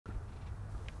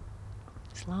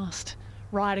His last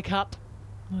Ryder Cup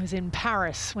was in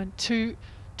Paris, went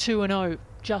 2-2-0.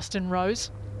 Justin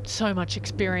Rose. So much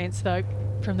experience, though,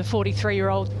 from the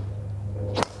 43-year-old.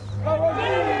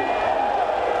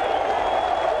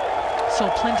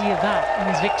 Saw plenty of that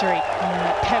in his victory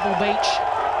at Pebble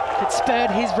Beach. It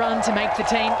spurred his run to make the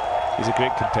team. He's a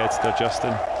great competitor,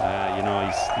 Justin. You know,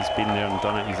 he's been there and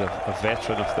done it. He's a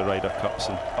veteran of the Ryder Cups,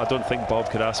 and I don't think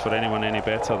Bob could ask for anyone any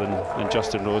better than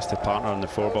Justin Rose to partner on the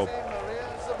four-ball.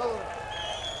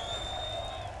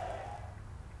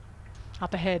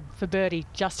 Up ahead for birdie,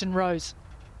 Justin Rose.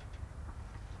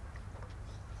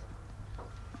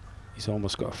 He's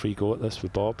almost got a free go at this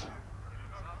with Bob.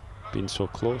 Being so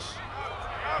close.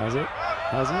 Has it?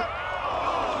 Has it?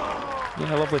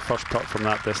 Yeah, lovely first putt from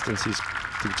that distance. He's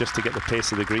just to get the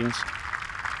pace of the greens.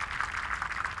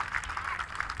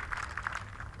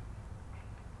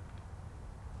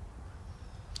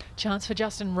 Chance for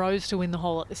Justin Rose to win the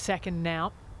hole at the second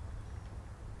now.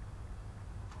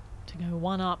 To go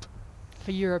one up for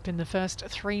Europe in the first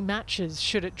 3 matches,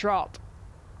 should it drop.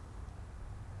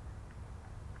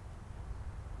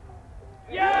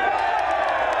 Yeah!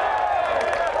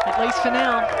 At least for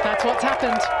now, that's what's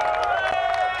happened.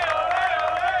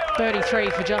 Birdie 3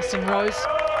 for Justin Rose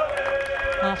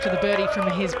after the birdie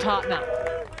from his partner,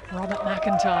 Robert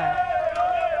McIntyre.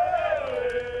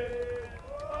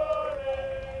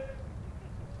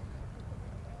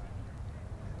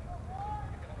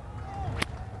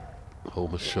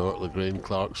 Almost short of the green.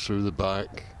 Clark's through the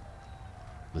back.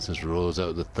 This is Rose out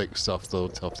of the thick stuff, though.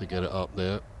 Tough to get it up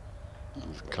there.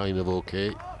 It's kind of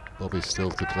okay. Bobby's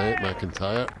still to play.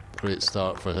 McIntyre, great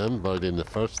start for him. Birdied in the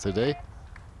first today.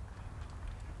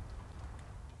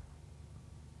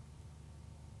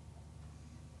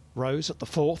 Rose at the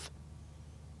 4th.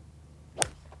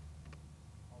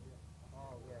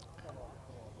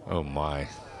 Oh my,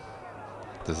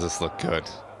 does this look good?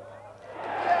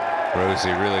 Rosie,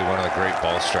 really one of the great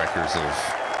ball strikers of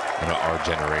our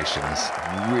generations.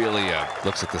 Really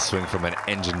looks at the swing from an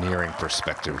engineering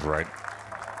perspective, right?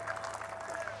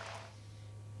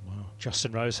 Well,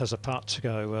 Justin Rose has a putt to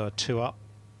go 2 up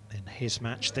in his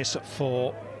match. This at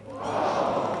 4.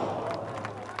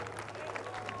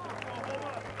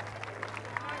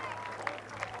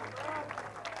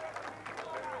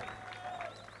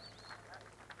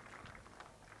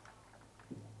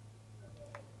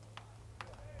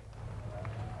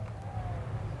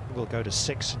 We'll go to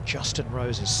 6 and Justin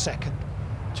Rose is second.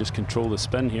 Just control the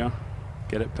spin here,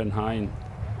 get it pin high and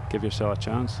give yourself a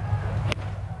chance.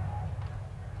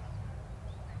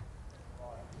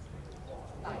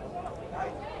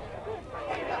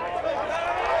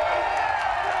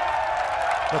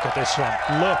 Look at this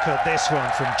one. Look at this one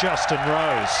from Justin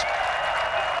Rose.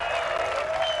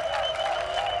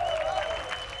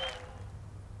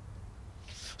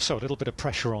 So a little bit of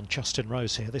pressure on Justin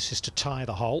Rose here. This is to tie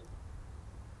the hole.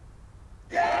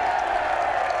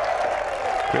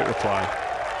 Great reply.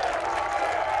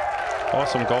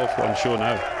 Awesome golf on show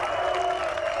now.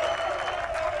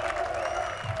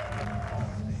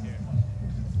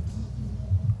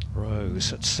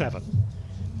 Rose at 7.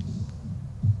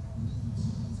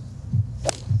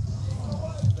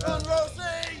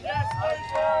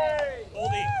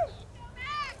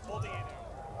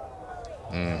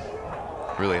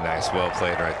 Really nice, well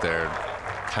played right there.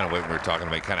 Kind of what we were talking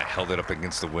about. Kind of held it up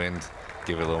against the wind,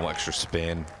 gave it a little extra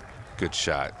spin. Good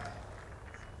shot.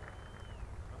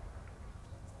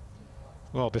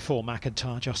 Well, before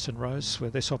McIntyre, Justin Rose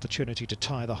with this opportunity to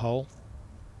tie the hole.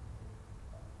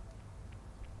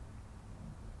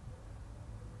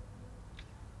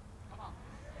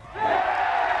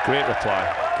 Great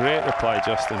reply,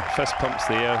 Justin. Fist pumps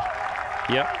the air.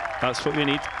 Yep, that's what we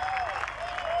need.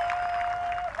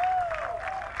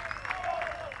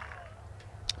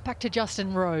 Back to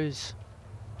Justin Rose,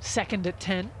 second at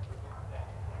 10.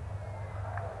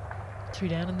 2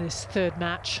 down in this 3rd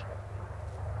match.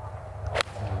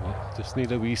 Just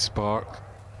need a wee spark.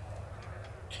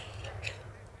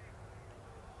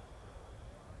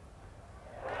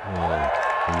 Oh,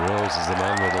 and Rose is the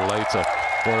man with the lighter.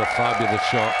 What a fabulous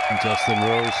shot from Justin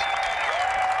Rose.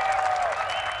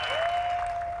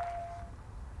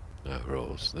 That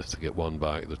Rose, let's get 1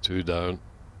 back, the 2 down.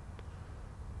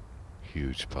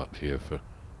 Huge putt here for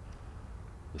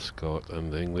the Scot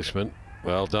and the Englishman.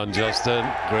 Well done, Justin.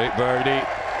 Great birdie.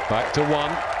 Back to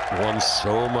 1. 1's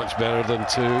so much better than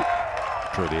 2.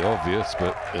 Pretty obvious,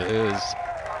 but it is.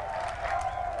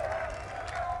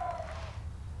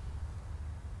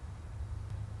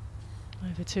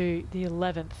 Over to the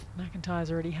 11th. McIntyre's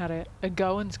already had a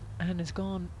go and has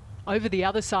gone over the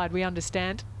other side, we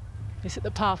understand. This at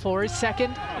the par 4 is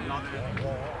second.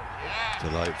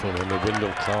 Delightful. And the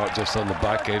Wyndham Clark just on the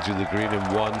back edge of the green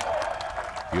in 1.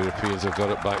 Europeans have got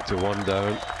it back to 1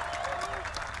 down.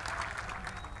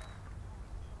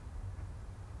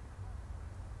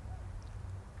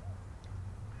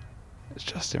 It's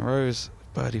Justin Rose,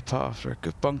 birdie putt after a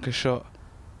good bunker shot.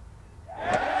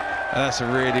 And that's a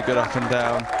really good up and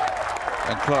down.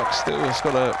 And Clark still has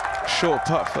got a short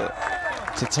putt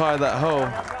to tie that hole.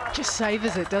 Just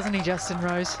savours it, doesn't he, Justin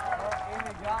Rose?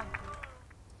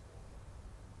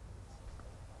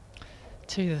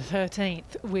 To the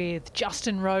 13th with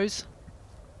Justin Rose.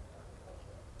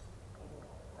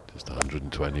 Just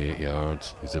 128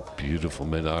 yards. He's a beautiful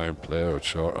mid-iron player with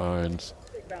short irons.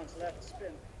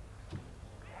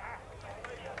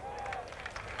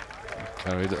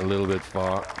 Carried it a little bit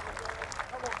far.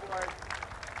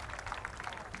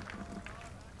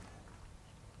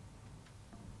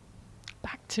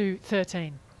 Back to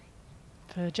 13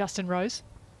 for Justin Rose.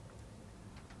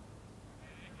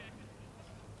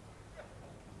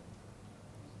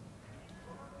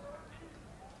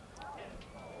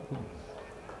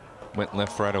 Went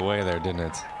left right away there, didn't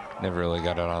it? Never really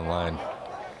got it on line.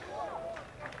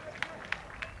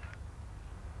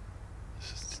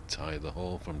 This is to tie the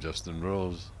hole from Justin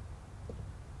Rose.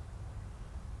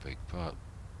 Big putt.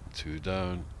 2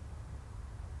 down.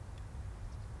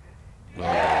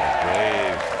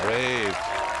 Oh, brave.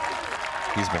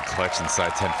 He's been clutch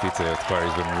inside 10 feet today with Clark.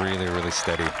 He's been really, really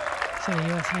steady. So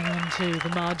the US hang on to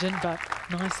the margin, but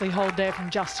nicely hold there from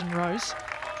Justin Rose.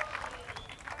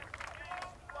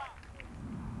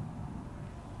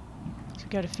 To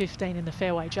go to 15 in the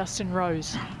fairway, Justin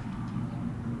Rose.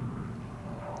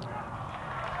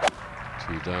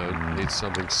 2 down. Needs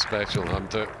something special,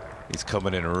 Hunter. He's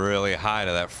coming in really high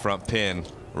to that front pin.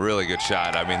 Really good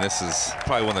shot. I mean, this is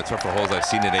probably one of the tougher holes I've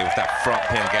seen today with that front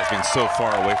pin. The guy's being so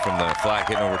far away from the flag,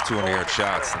 hitting over 200-yard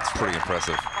shots. That's pretty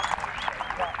impressive.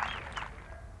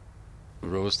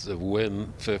 Rose to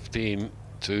win, 15,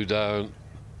 2 down.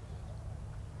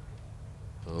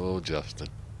 Oh, Justin.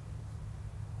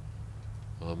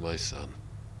 Oh, my son.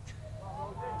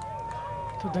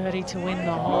 For birdie to win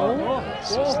the hole.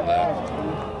 It's just left.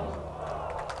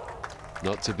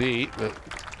 Not to beat, but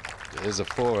it is a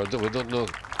 4. We don't know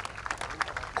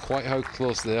quite how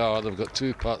close they are. They've got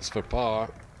 2 putts for par.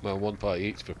 Well, 1 putt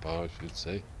each for par, I should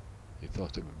say. He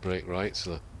thought it would break right,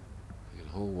 so you can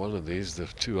hold one of these. They're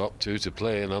 2 up, 2 to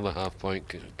play. Another half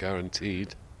point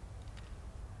guaranteed.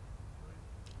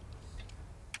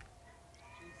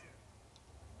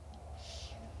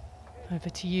 Over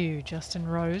to you, Justin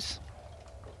Rose.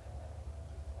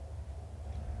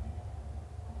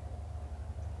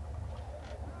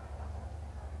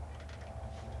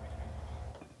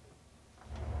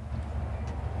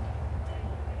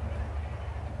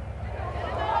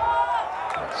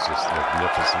 It's just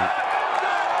magnificent.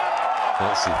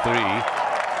 That's the 3.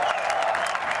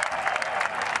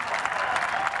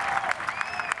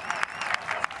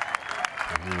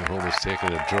 You're almost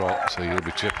taking a drop, so you'll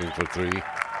be chipping for 3.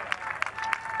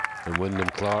 And Wyndham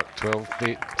Clark, 12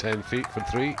 feet, 10 feet for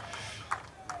 3.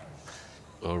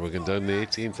 Or we're going down the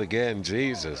 18th again.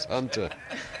 Jesus, Hunter,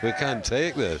 we can't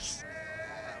take this.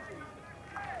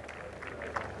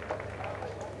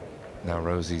 Now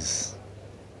Rosie's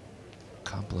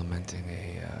complimenting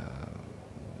a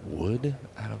wood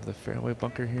out of the fairway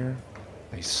bunker here.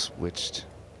 He switched.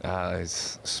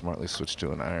 He's smartly switched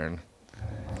to an iron.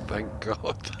 Thank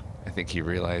God. I think he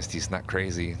realized he's not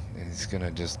crazy. He's gonna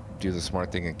just do the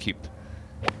smart thing and keep.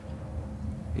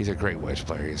 He's a great wedge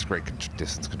player. He has great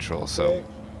distance control. So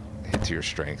hit to your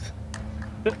strength.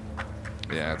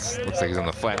 Yeah, it looks like he's on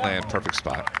the flat land, perfect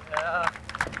spot.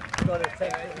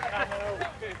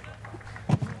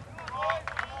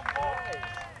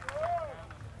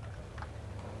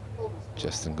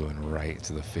 Justin going right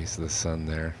to the face of the sun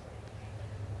there.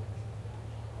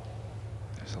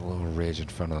 There's a little ridge in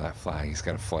front of that flag. He's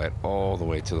got to fly it all the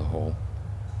way to the hole.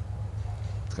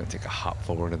 It's going to take a hop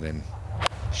forward and then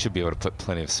should be able to put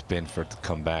plenty of spin for it to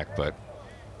come back, but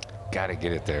got to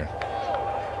get it there.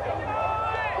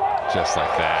 Just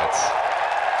like that.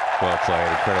 Well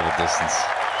played, incredible distance.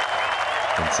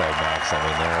 Inside max. I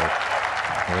mean,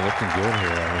 they're looking good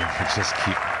here. I mean,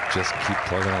 just keep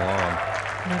plugging along.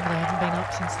 Remember, they haven't been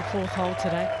up since the 4th hole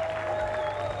today.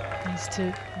 These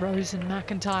two, Rose and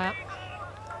McIntyre.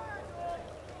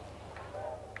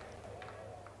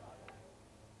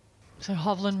 So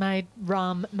Hovland made,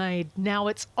 Rahm made. Now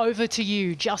it's over to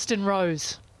you, Justin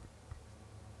Rose.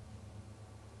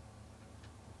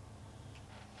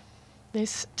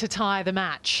 This to tie the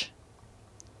match.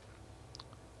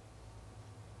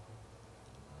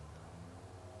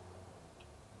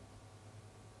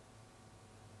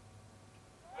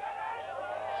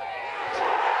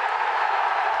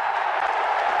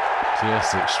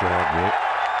 Just extraordinary.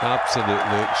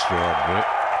 Absolutely extraordinary.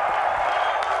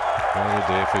 What a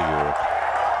day for Europe.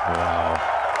 Wow.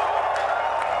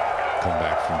 Come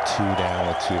back from 2 down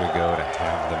with 2 to go to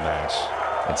have the match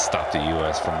and stop the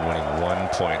U.S. from winning 1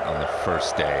 point on the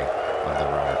first day of the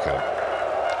Ryder Cup.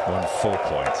 1 full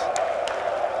point.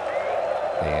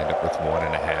 They end up with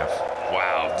 1.5.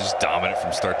 Wow, just dominant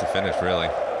from start to finish, really.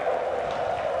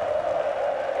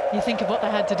 You think of what they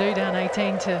had to do down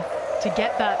 18 to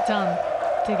get that done,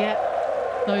 to get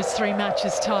those 3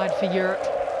 matches tied for Europe.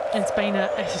 It's been a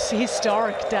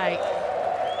historic day.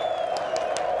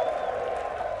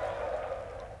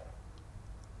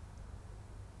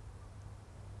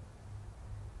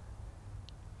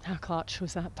 How clutch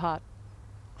was that putt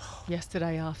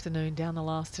yesterday afternoon down the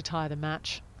last to tie the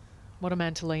match. What a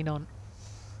man to lean on.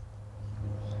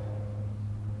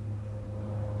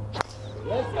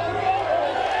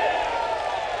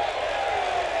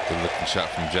 Good looking shot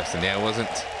from Justin. Yeah, it wasn't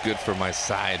good for my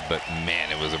side, but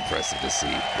man, it was impressive to see.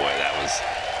 Boy, that was,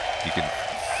 you could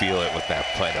feel it with that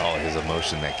putt, all his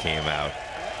emotion that came out.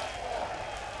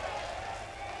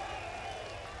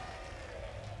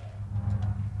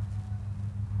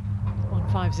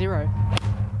 It's 1-5-0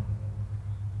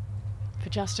 for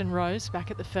Justin Rose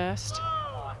back at the first.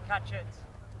 Catch it.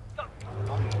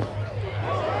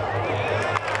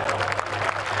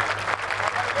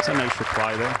 It's a nice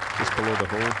reply there, just below the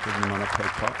hole, giving him another peg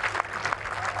putt.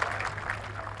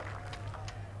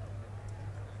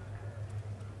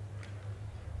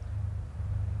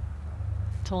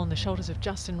 Tall on the shoulders of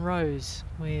Justin Rose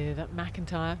with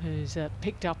McIntyre, who's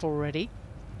picked up already.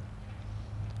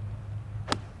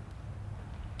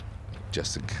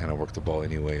 Justin kind of worked the ball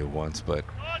any way he wants, but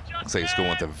looks like he's going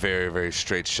with a very, very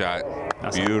straight shot.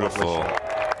 That's beautiful.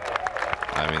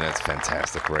 I mean, that's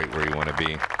fantastic, right where you want to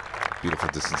be. Beautiful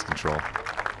distance control.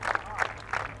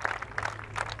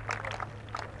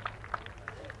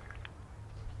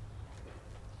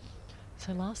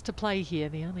 So last to play here,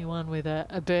 the only one with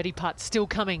a birdie putt still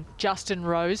coming, Justin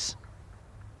Rose.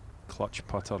 Clutch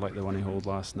putter like the one he held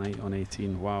last night on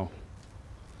 18. Wow.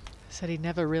 Said he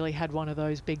never really had one of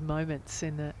those big moments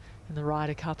in the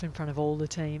Ryder Cup in front of all the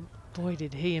team. Boy,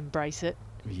 did he embrace it.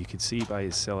 You could see by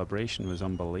his celebration was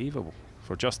unbelievable.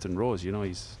 For Justin Rose, you know,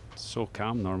 he's so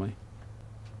calm normally.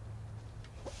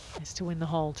 Is to win the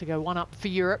hole to go 1 up for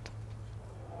Europe.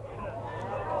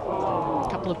 A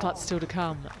couple of putts still to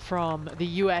come from the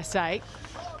USA.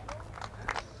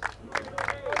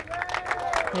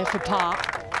 There for par.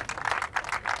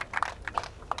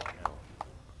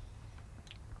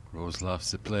 Rose loves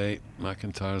to play.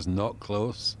 McIntyre's not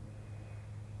close.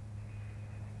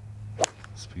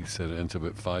 Speed set it into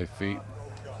about 5 feet.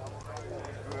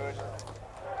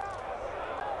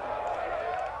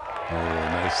 Oh,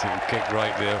 nice little kick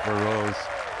right there for Rose.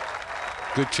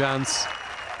 Good chance.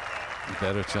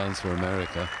 Better chance for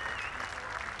America.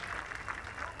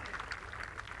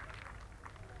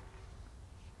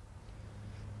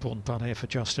 Important putt here for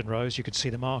Justin Rose. You can see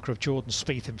the marker of Jordan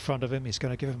Spieth in front of him. He's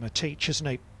going to give him a teach, isn't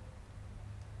he?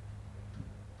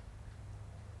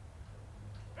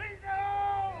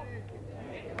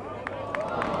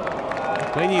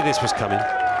 They knew this was coming,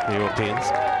 the Europeans.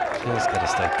 Just got to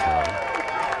stay calm,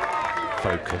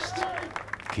 focused,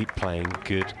 keep playing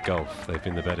good golf. They've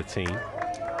been the better team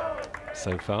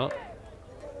so far.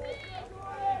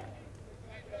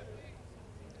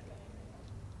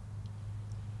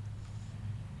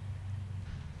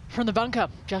 From the bunker,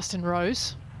 Justin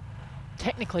Rose,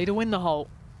 technically to win the hole.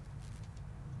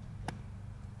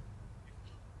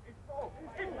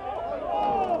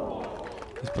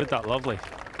 He's played that lovely.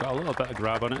 Got a little bit of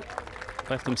grab on it.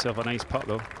 Left himself a nice putt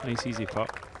though. Nice easy putt.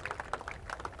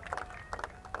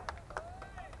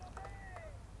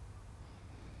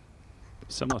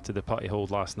 Similar to the putt he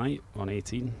held last night on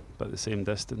 18, but the same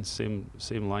distance,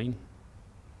 same line.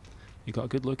 You got a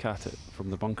good look at it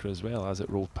from the bunker as well as it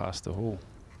rolled past the hole.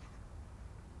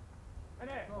 He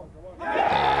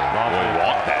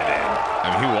walked that in. I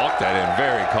mean, he walked that in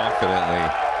very confidently.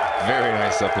 Very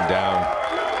nice up and down.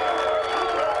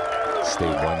 Stay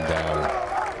 1 down.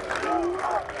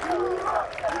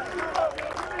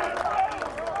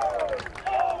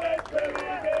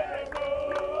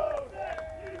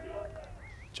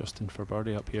 Justin for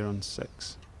birdie up here on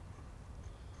 6.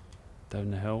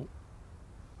 Down the hill.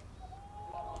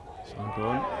 So I'm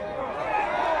going.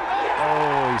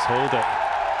 Oh, he's hold it.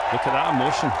 Look at that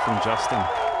emotion from Justin.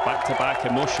 Back-to-back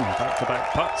emotion,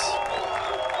 back-to-back putts.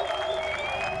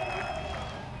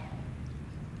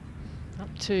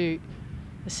 Up to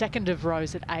the second of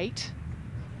Rose at 8.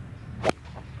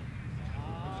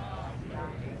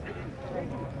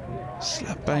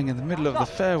 Slap bang in the middle of the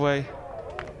fairway.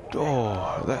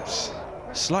 Oh, that's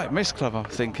a slight miss club, I'm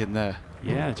thinking there.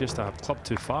 Yeah, just a club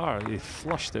too far. He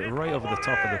flushed it right over the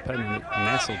top of the pin and it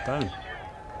nestled down.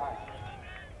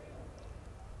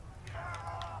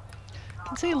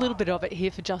 Can see a little bit of it here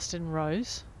for Justin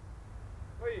Rose.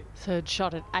 Third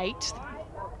shot at 8.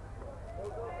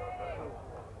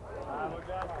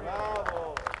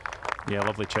 Yeah,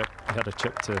 lovely chip. He had a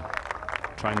chip to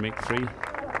try and make 3.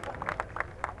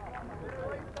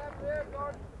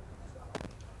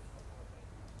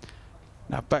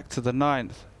 Now back to the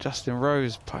 9th. Justin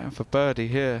Rose putting for birdie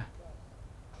here.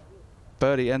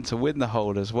 Birdie and to win the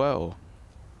hole as well.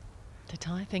 To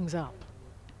tie things up.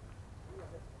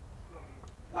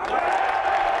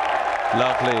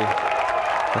 Lovely.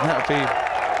 And that would be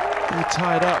all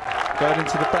tied up going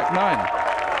into the back 9.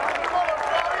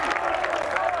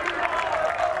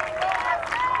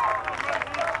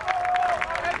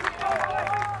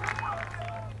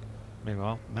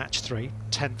 Meanwhile, match 3,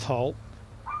 10th hole.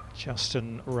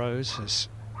 Justin Rose has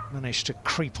managed to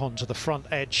creep onto the front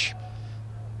edge.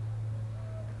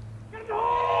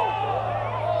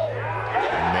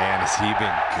 Man, has he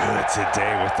been good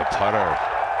today with the putter.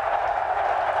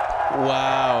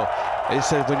 Wow. It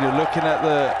said when you're looking at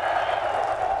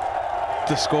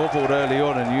the scoreboard early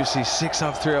on and you see 6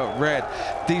 up, 3 up red,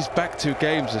 these back 2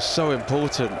 games are so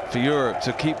important for Europe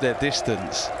to keep their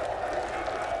distance.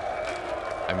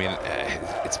 I mean,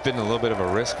 it's been a little bit of a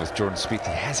risk with Jordan Spieth.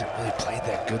 He hasn't really played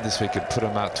that good this week. Could put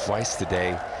him out twice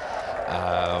today.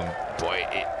 Boy,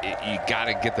 you got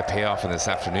to get the payoff in this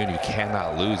afternoon. You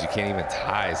cannot lose. You can't even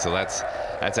tie. So that's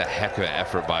a heck of an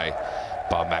effort by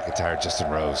Bob McIntyre, Justin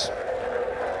Rose.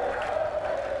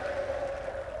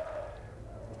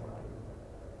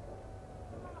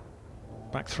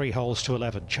 Back 3 holes to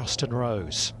 11, Justin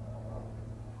Rose.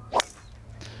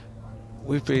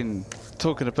 We've been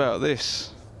talking about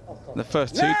this in the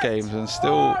first 2 games and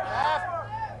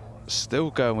still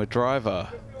going with driver.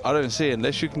 I don't see it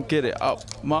unless you can get it up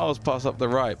miles past up the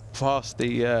right, past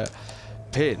the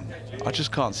pin. I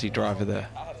just can't see driver there.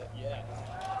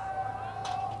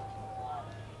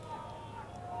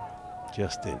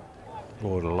 Justin,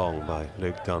 brought along by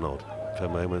Luke Donald for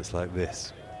moments like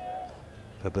this.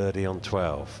 For birdie on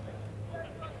 12.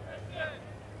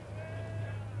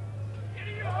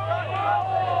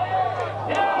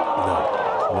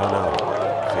 No.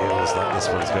 Feels like this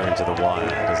one's going to the wire,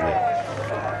 doesn't it?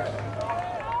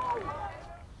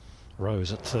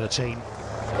 Rose at 13.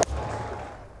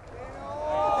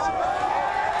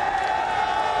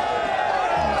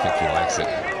 I think he likes it.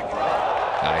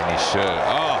 And he should.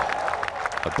 Oh,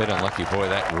 a bit unlucky. Boy,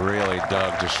 that really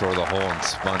dug to shore the hole and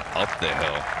spun up the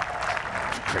hill.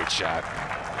 Great shot.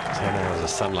 10 hours of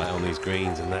sunlight on these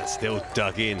greens, and that still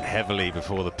dug in heavily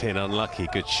before the pin. Unlucky.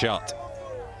 Good shot.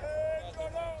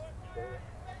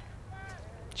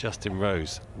 Justin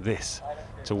Rose, this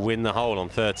to win the hole on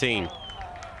 13.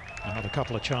 Another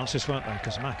couple of chances, weren't they?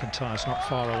 Because McIntyre's not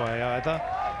far away either.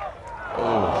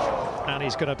 Oh. And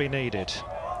he's going to be needed.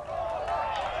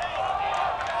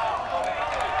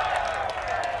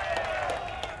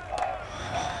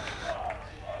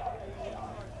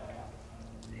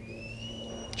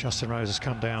 Justin Rose has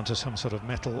come down to some sort of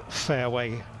metal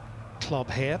fairway club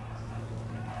here.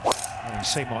 And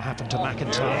see what happened to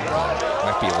McIntyre.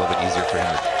 Might be a little bit easier for him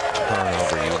to turn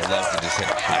over. You would love to just hit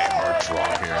a high, hard draw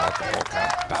here and let the ball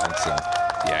kind of bounce. And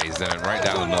yeah, he's done it right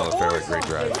down the middle of the fairway. Great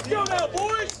drive.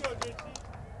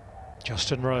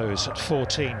 Justin Rose at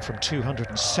 14 from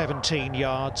 217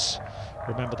 yards.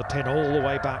 Remember the pin all the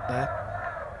way back there.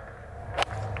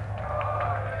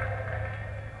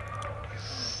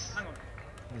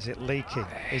 Is it leaking?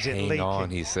 Is it leaking? Hang on,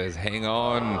 he says, hang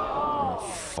on.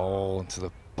 Fall into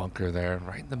the bunker there,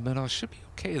 right in the middle. Should be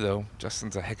okay, though.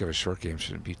 Justin's a heck of a short game.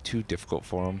 Shouldn't be too difficult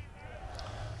for him.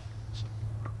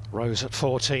 Rose at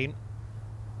 14.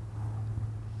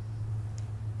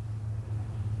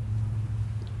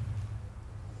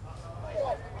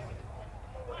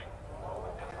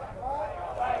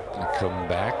 Gonna come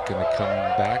back,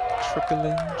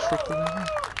 trickling, trickling.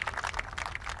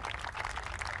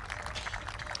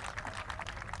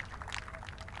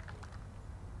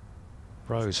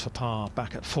 Rose for par,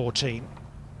 back at 14.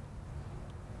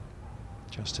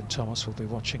 Justin Thomas will be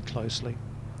watching closely,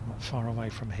 not far away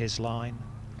from his line.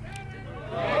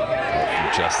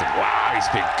 Justin, wow, he's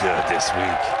been good this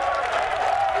week.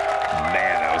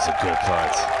 Man, that was a good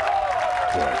putt.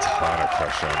 Got a ton of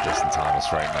pressure on Justin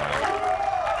Thomas right now.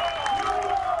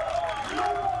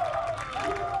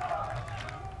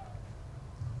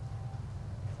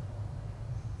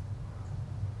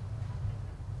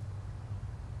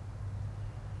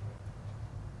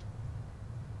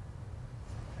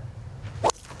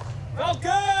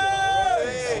 Okay!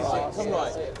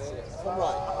 Tried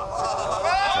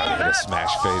to hit a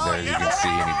smash fade there, as you can see,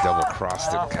 and he double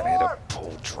crossed it, kind of hit a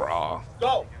pull draw.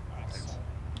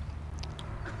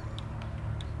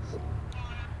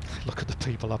 Look at the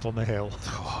people up on the hill.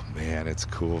 Oh man, it's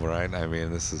cool, right? I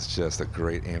mean, this is just a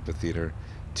great amphitheater.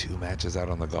 2 matches out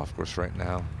on the golf course right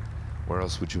now. Where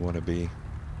else would you want to be?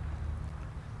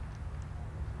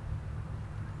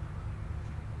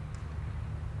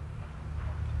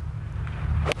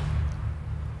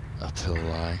 Uphill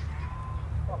lie.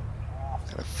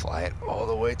 Gotta fly it all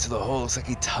the way to the hole. Looks like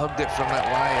he tugged it from that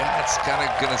lie. Yeah, it's kind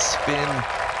of gonna spin.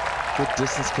 Good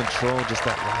distance control, just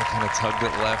that lie kind of tugged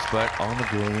it left, but on the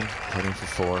green, putting for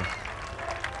 4.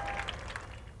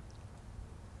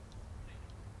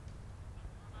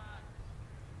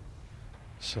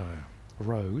 So,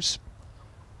 Rose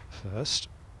first.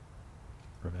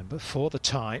 Remember, for the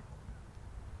tie.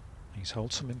 He's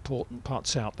held some important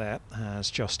putts out there,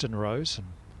 has Justin Rose, and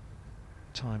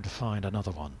time to find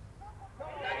another one.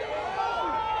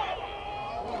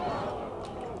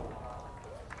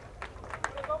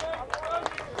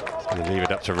 Going to leave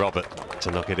it up to Robert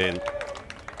to knock it in. A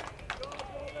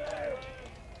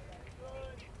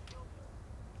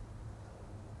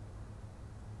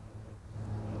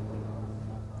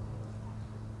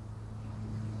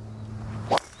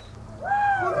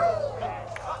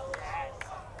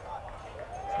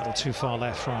little too far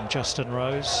left from Justin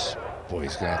Rose. Boy,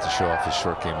 he's going to have to show off his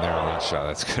short game there on that shot.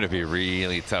 That's going to be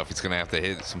really tough. He's going to have to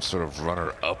hit some sort of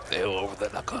runner up the hill over the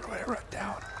knuckle right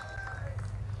down.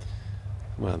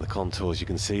 Well, the contours, you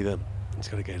can see them. He's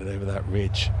got to get it over that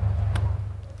ridge.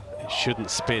 It shouldn't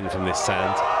spin from this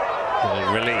sand.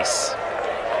 It'll release.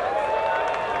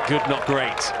 Good, not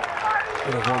great.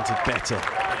 Would have wanted better,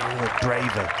 a little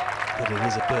braver. But it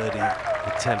is a birdie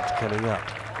attempt coming up.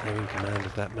 They're in command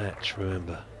of that match,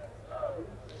 remember.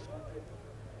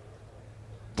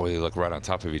 Boy, they look right on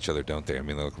top of each other, don't they? I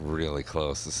mean, they look really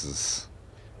close. This is...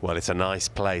 Well, it's a nice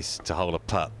place to hold a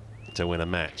putt to win a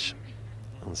match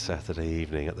on Saturday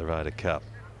evening at the Ryder Cup.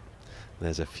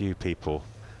 There's a few people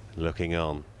looking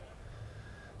on,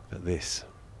 but this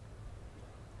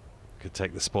could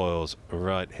take the spoils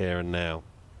right here and now.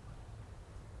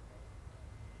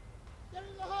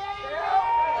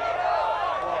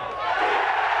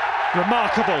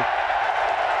 Remarkable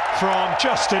from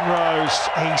Justin Rose.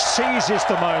 He seizes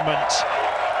the moment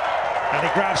and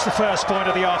he grabs the first point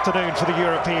of the afternoon for the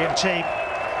European team.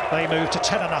 They move to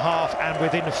 10.5 and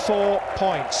within 4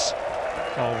 points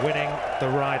of winning the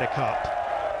Ryder Cup.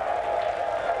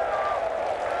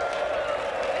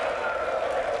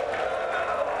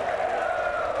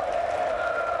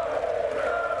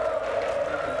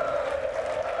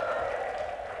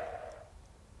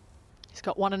 He's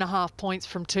got 1.5 points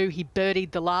from 2. He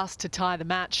birdied the last to tie the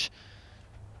match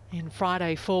in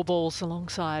Friday 4 balls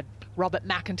alongside Robert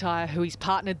McIntyre, who he's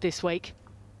partnered this week.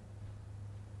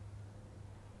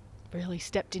 Really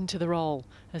stepped into the role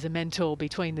as a mentor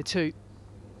between the two.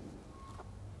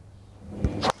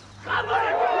 And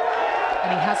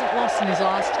he hasn't lost in his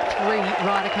last 3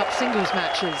 Ryder Cup singles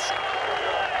matches.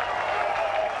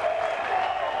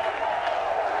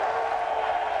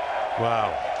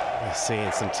 Wow, we're seeing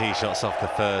some tee shots off the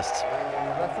first.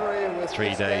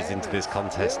 3 days into this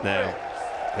contest now.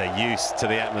 They're used to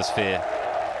the atmosphere.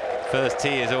 First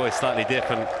tee is always slightly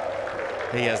different.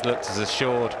 He has looked as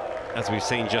assured as we've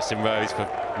seen Justin Rose for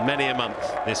many a month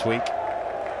this week.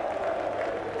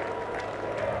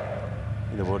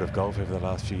 In the world of golf over the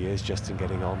last few years, Justin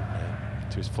getting on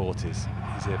to his 40s.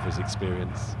 He's here for his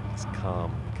experience, his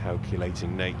calm,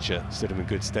 calculating nature. Stood him in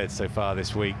good stead so far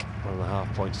this week.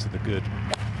 1.5 points to the good.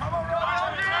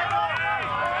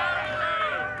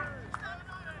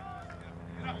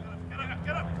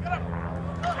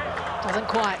 Doesn't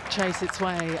quite chase its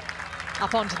way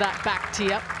up onto that back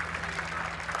tier.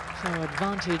 So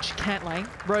advantage Cantlay.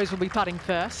 Rose will be putting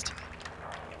first.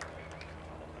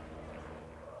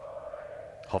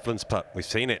 Hovland's putt, we've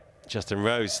seen it. Justin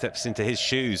Rose steps into his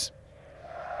shoes.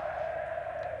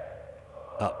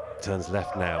 Up, turns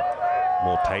left now.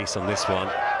 More pace on this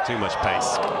one. Too much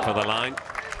pace for the line.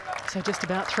 So just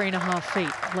about 3.5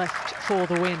 feet left for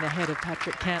the win ahead of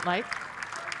Patrick Cantlay.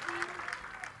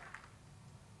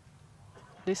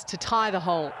 This to tie the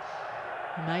hole,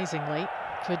 amazingly,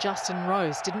 for Justin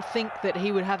Rose. Didn't think that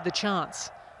he would have the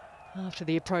chance after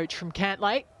the approach from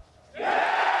Cantlay.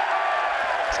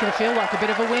 It's going to feel like a bit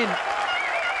of a win.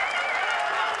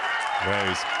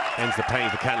 Rose ends the pain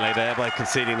for Cantlay there by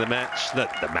conceding the match. The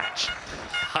match.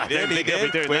 I don't think he'll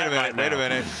be doing that right now. Wait a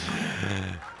minute.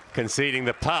 Conceding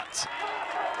the putt.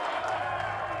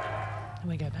 And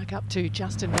we go back up to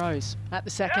Justin Rose at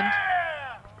the second.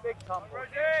 Big tumble.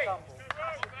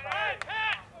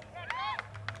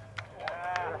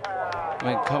 I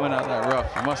mean, coming out that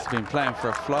rough, he must have been playing for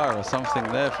a flyer or something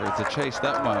there for it to chase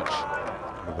that much.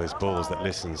 One of those balls that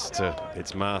listens to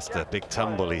its master. Big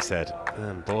tumble, he said.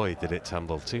 And boy, did it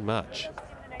tumble too much.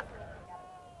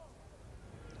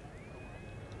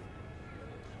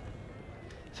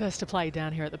 First to play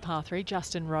down here at the par 3,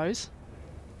 Justin Rose.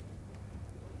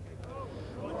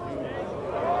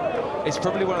 It's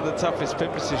probably one of the toughest pin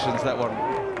positions, that one,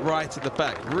 right at the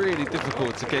back. Really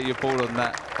difficult to get your ball on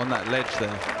that ledge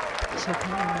there. So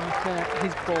coming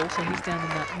his ball, so he's down in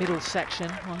that middle section.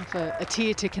 We'll have a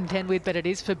tier to contend with, but it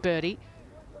is for birdie.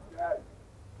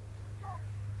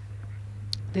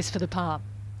 This for the par.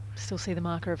 Still see the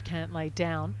marker of Cantlay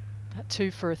down. That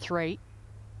 2 for a 3.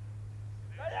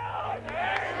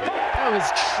 That was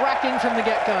tracking from the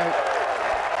get-go.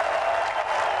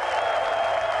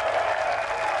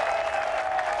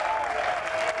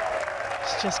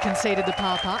 He's just conceded the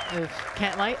par putt of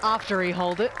Cantlay after he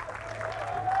holed it.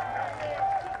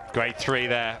 Great 3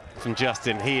 there from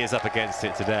Justin. He is up against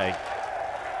it today.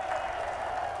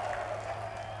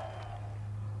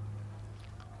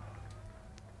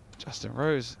 Justin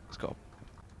Rose has got a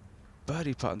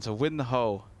birdie putt to win the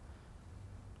hole,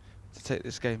 to take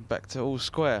this game back to all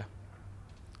square.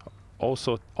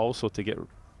 Also to get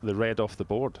the red off the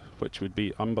board, which would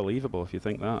be unbelievable if you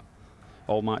think that.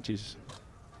 All matches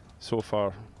so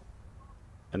far,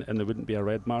 and there wouldn't be a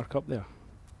red mark up there.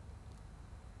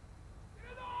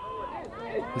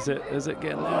 Is it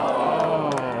getting there? Oh,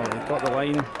 he got the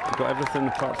line, he got everything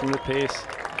apart from the pace.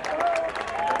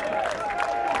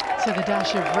 So the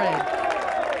dash of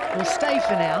red will stay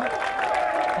for now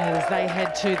as they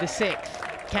head to the 6th.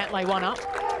 Cantlay 1 up.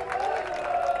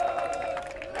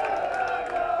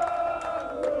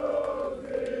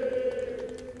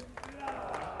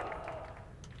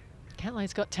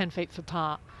 Cantlay's got 10 feet for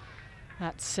par.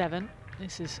 That's 7.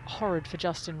 This is horrid for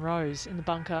Justin Rose in the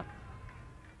bunker.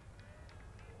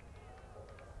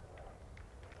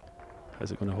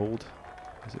 Is it going to hold?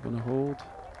 Is it going to hold?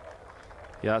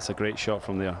 Yeah, that's a great shot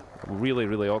from there. A really,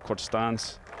 really awkward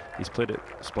stance. He's played it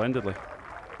splendidly.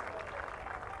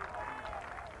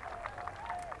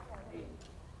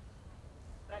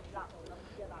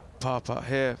 Par putt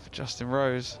here for Justin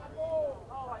Rose.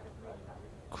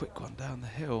 Quick one down the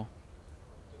hill.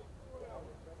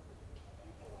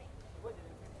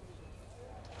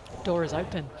 Door is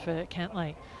open for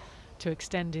Cantlay to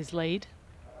extend his lead.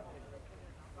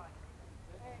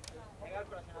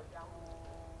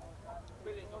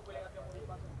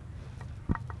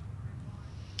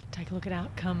 Take a look at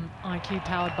outcome IQ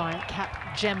powered by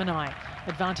Cap Gemini.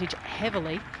 Advantage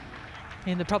heavily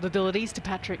in the probabilities to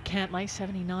Patrick Cantlay.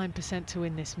 79% to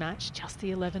win this match. Just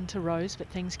the 11 to Rose, but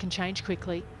things can change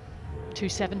quickly.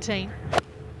 217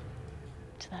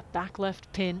 to that back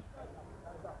left pin.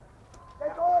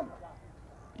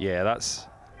 Yeah, that's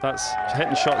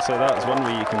hitting shots like that is one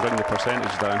way you can bring the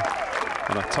percentage down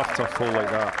on a tough hole like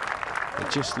that.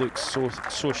 It just looks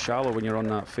so shallow when you're on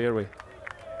that fairway.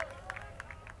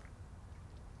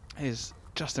 Here's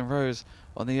Justin Rose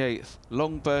on the 8th.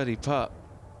 Long birdie putt.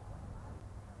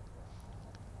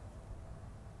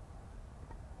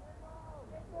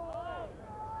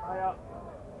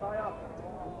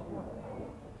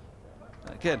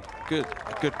 Again, good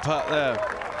putt there.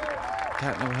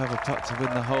 Cantlay will have a putt to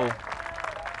win the hole.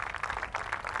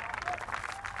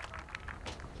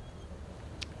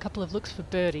 A couple of looks for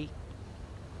birdie.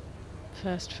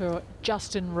 First for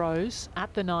Justin Rose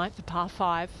at the 9th, the par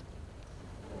 5.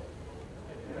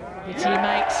 Which he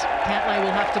makes. Cantlay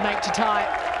will have to make to tie.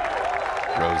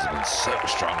 Rose has been so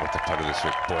strong with the putter this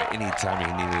week. Boy, anytime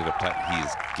he needed a putt,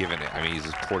 he's given it. I mean, he's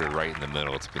just poured it right in the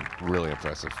middle. It's been really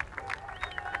impressive.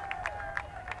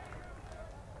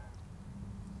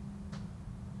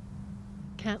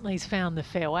 Cantlay's found the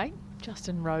fairway.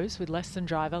 Justin Rose with less than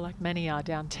driver, like many are,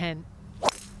 down 10.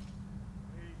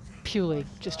 Purely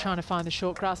just trying to find the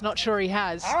short grass. Not sure he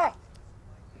has.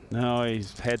 No,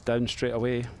 he's head down straight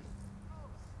away.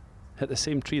 Hit the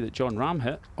same tree that John Ram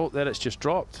hit. Oh, there it's just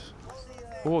dropped.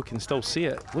 Oh, I can still see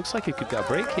it. Looks like he could get a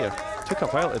break here. Took a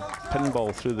while to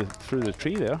pinball through the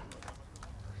tree there.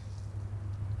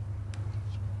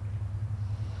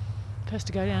 First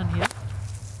to go down here.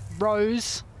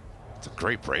 Rose. It's a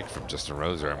great break from Justin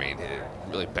Rose. I mean,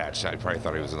 really bad shot. He probably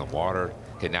thought he was in the water.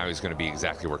 Okay, now he's going to be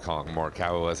exactly where Colin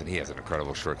Morikawa was, and he has an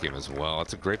incredible short game as well.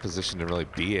 It's a great position to really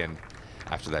be in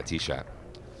after that tee shot.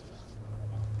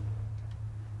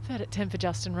 Third at 10 for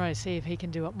Justin Rose. See if he can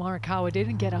do what Morikawa did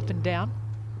and get up and down.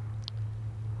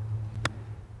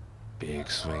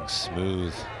 Big swing,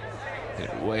 smooth.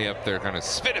 Hit it way up there, kind of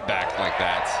spin it back like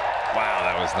that. Wow,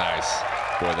 that was nice.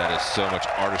 Boy, that is so much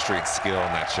artistry and skill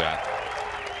in that shot.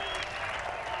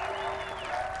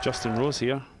 Justin Rose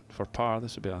here for par.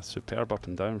 This would be a superb up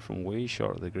and down from way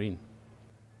short of the green.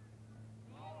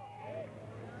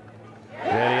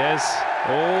 There he is.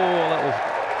 Oh, a little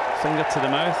finger to the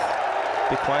mouth.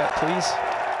 Be quiet, please.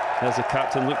 There's the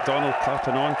captain, Luke Donald,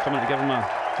 clapping on, coming to give him a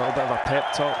little bit of a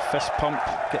pep talk, fist pump,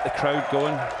 get the crowd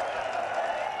going.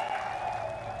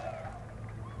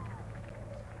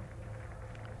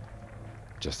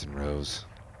 Justin Rose.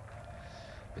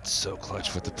 It's so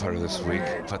clutch with the putter this week.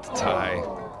 Put the tie.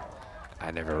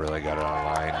 I never really got it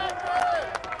online.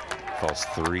 Falls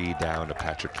 3 down to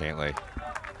Patrick Cantlay.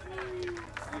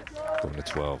 Going to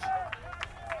 12.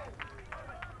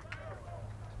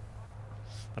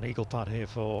 An eagle putt here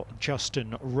for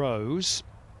Justin Rose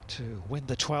to win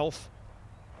the 12th.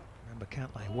 Remember,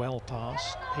 Cantlay well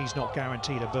past. He's not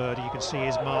guaranteed a birdie. You can see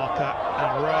his marker.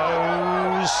 And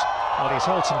Rose, well, he's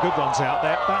held some good ones out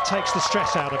there. That takes the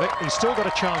stress out of it. He's still got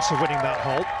a chance of winning that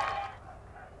hole.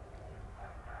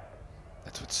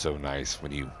 That's what's so nice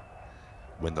when you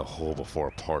win the hole before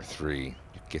a par 3. You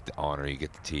get the honor, you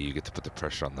get the tee, you get to put the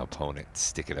pressure on the opponent,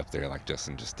 stick it up there like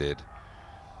Justin just did.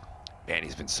 Man,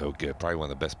 he's been so good. Probably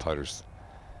one of the best putters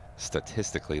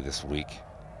statistically this week.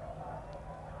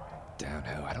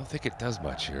 Downhill, I don't think it does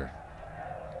much here.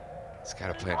 It's got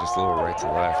to plant just a little right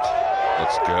to left.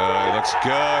 Looks good, looks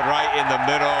good, right in the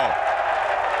middle.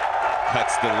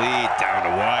 Cuts the lead down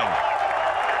to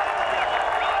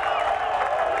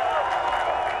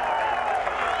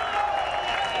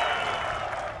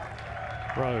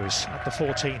 1. Rose at the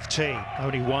 14th tee,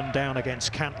 only 1 down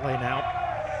against Cantlay now.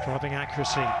 Driving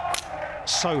accuracy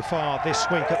so far this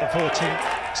week at the 14th,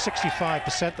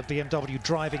 65%, the BMW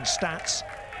driving stats.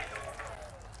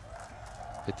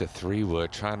 Hit the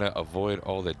 3-wood, trying to avoid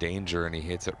all the danger, and he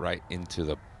hits it right into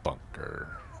the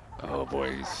bunker. Oh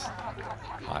boy, he's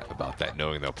hot about that,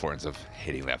 knowing the importance of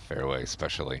hitting that fairway,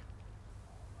 especially.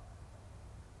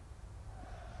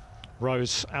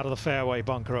 Rose out of the fairway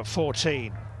bunker at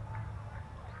 14.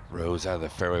 Rose out of the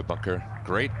fairway bunker.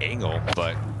 Great angle,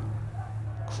 but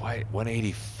quite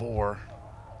 184.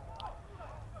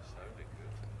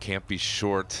 Can't be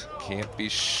short. Can't be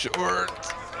short.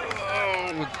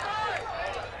 Oh.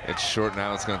 It's short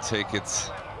now. It's going to take its,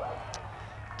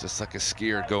 just like a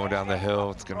skier going down the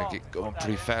hill. It's going to get going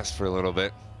pretty fast for a little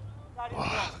bit.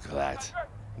 Wow, look at that.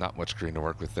 Not much green to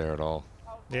work with there at all.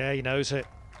 Yeah, he knows it.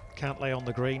 Cantlay on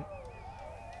the green.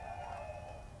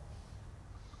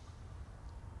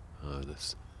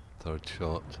 This third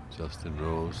shot, Justin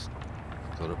Rose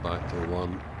got it back to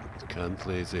 1.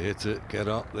 Cantlay to hit it, get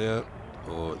up there.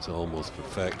 Oh, it's almost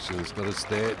perfection. It's got to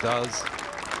stay. It does.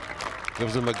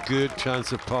 Gives him a good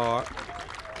chance of par.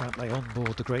 Cantlay on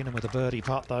board the green and with a birdie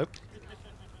putt though.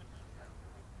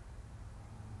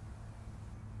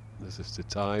 This is to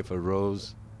tie for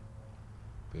Rose.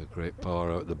 Be a great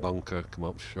par out the bunker. Come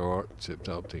up short, chipped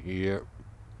up to here.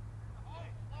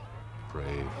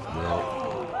 Brave.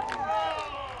 No.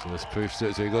 Just pushed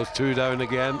it, so he goes 2 down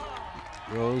again.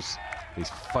 Rose, he's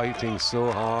fighting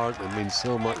so hard. It means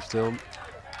so much to him.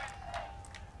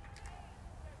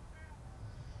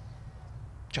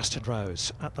 Justin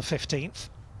Rose at the 15th.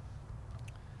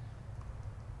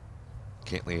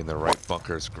 Cantlay in the right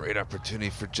bunkers. Great opportunity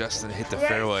for Justin to hit the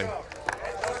fairway.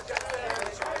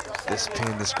 This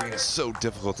pin, the screen is so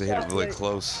difficult to hit it really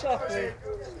close.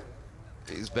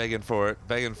 He's begging for it,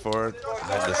 begging for it.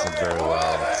 Read this one very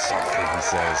well. Softly, he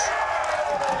says.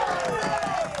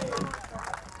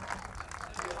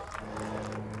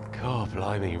 God,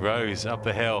 blimey, Rose up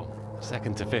the hill,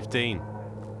 2nd to 15.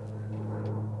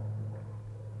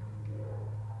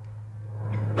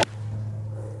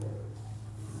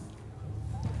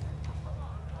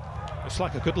 Looks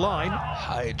like a good line.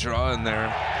 High draw in there.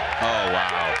 Oh,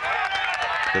 wow.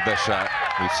 The best shot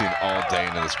we've seen all day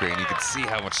into the screen. You can see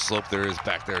how much slope there is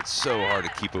back there. It's so hard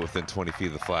to keep it within 20 feet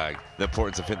of the flag. The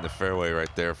importance of hitting the fairway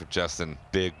right there for Justin.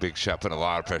 Big, big shot, putting a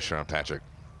lot of pressure on Patrick.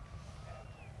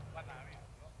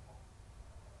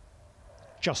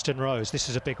 Justin Rose, this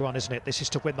is a big one, isn't it? This is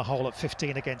to win the hole at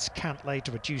 15 against Cantlay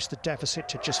to reduce the deficit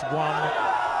to just 1.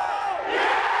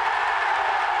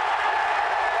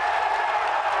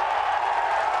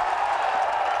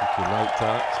 If you like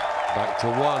that, back to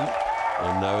 1.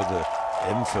 And now the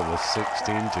infamous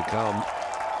 16 to come.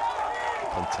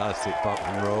 Fantastic putt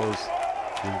from Rose.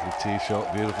 Beautiful tee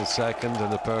shot, beautiful second,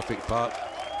 and a perfect putt.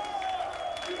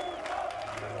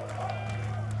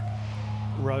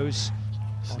 Rose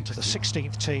onto the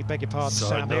 16th tee. Beg your pardon,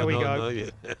 Sorry, Sam. no, Here we no, go. no,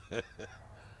 yeah.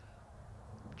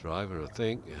 Driver, I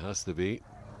think. It has to be.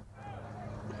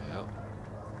 Yeah.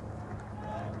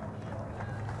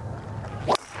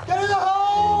 Get in the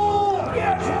hole!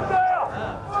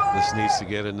 just needs to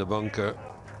get in the bunker.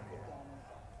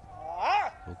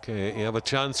 Okay, you have a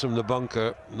chance from the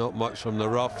bunker, not much from the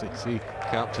rough. You see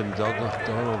Captain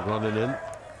Donald running in.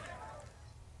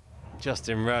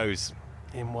 Justin Rose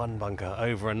in one bunker,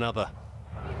 over another.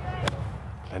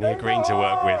 Plenty of green to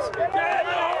work with.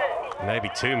 Maybe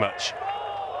too much.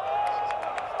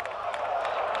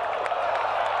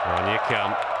 On you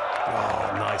come.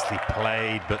 Oh, nicely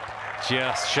played, but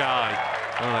just shy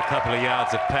on a couple of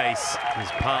yards of pace. His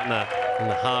partner in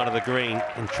the heart of the green,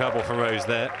 in trouble for Rose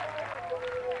there.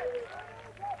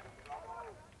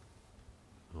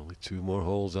 Only 2 more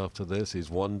holes after this. He's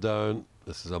 1 down.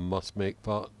 This is a must-make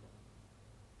putt.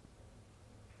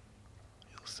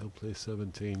 He'll still play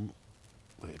 17.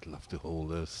 I'd love to hold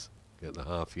this, get the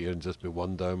half here and just be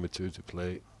 1 down with 2 to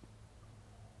play.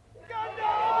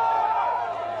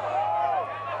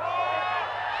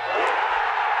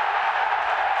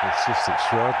 It's just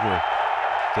extraordinary,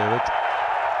 David.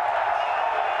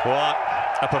 What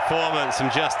a performance from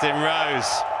Justin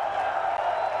Rose.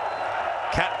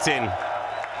 Captain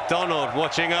Donald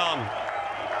watching on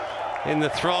in the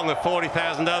throng of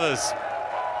 40,000 others.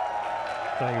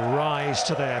 They rise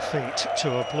to their feet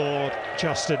to applaud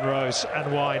Justin Rose,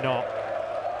 and why not?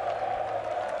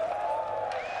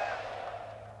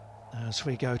 As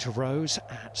we go to Rose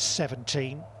at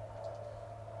 17.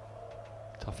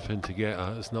 Tough pin to get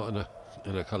at. It's not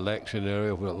in a collection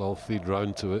area where it'll all feed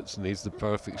round to it. It needs the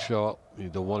perfect shot. You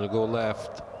don't want to go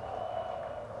left.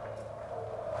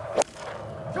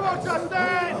 Come on, Justin!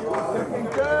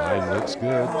 The line looks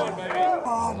good.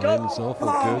 The line's awful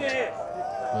good.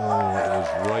 Oh, it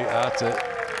was right at it.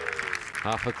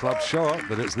 Half a club short,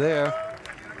 but it's there.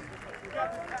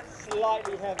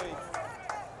 Slightly heavy.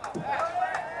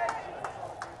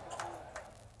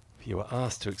 If you were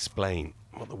asked to explain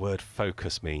what the word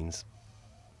focus means,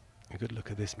 a good look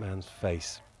at this man's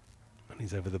face when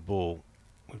he's over the ball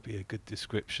would be a good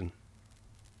description.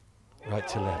 Right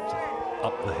to left,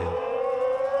 up the hill.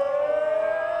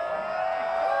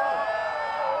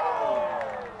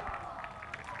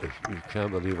 You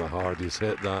can't believe how hard he's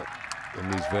hit that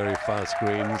on these very fast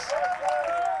greens.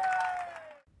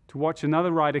 To watch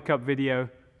another Ryder Cup video,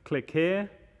 click here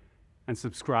and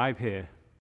subscribe here.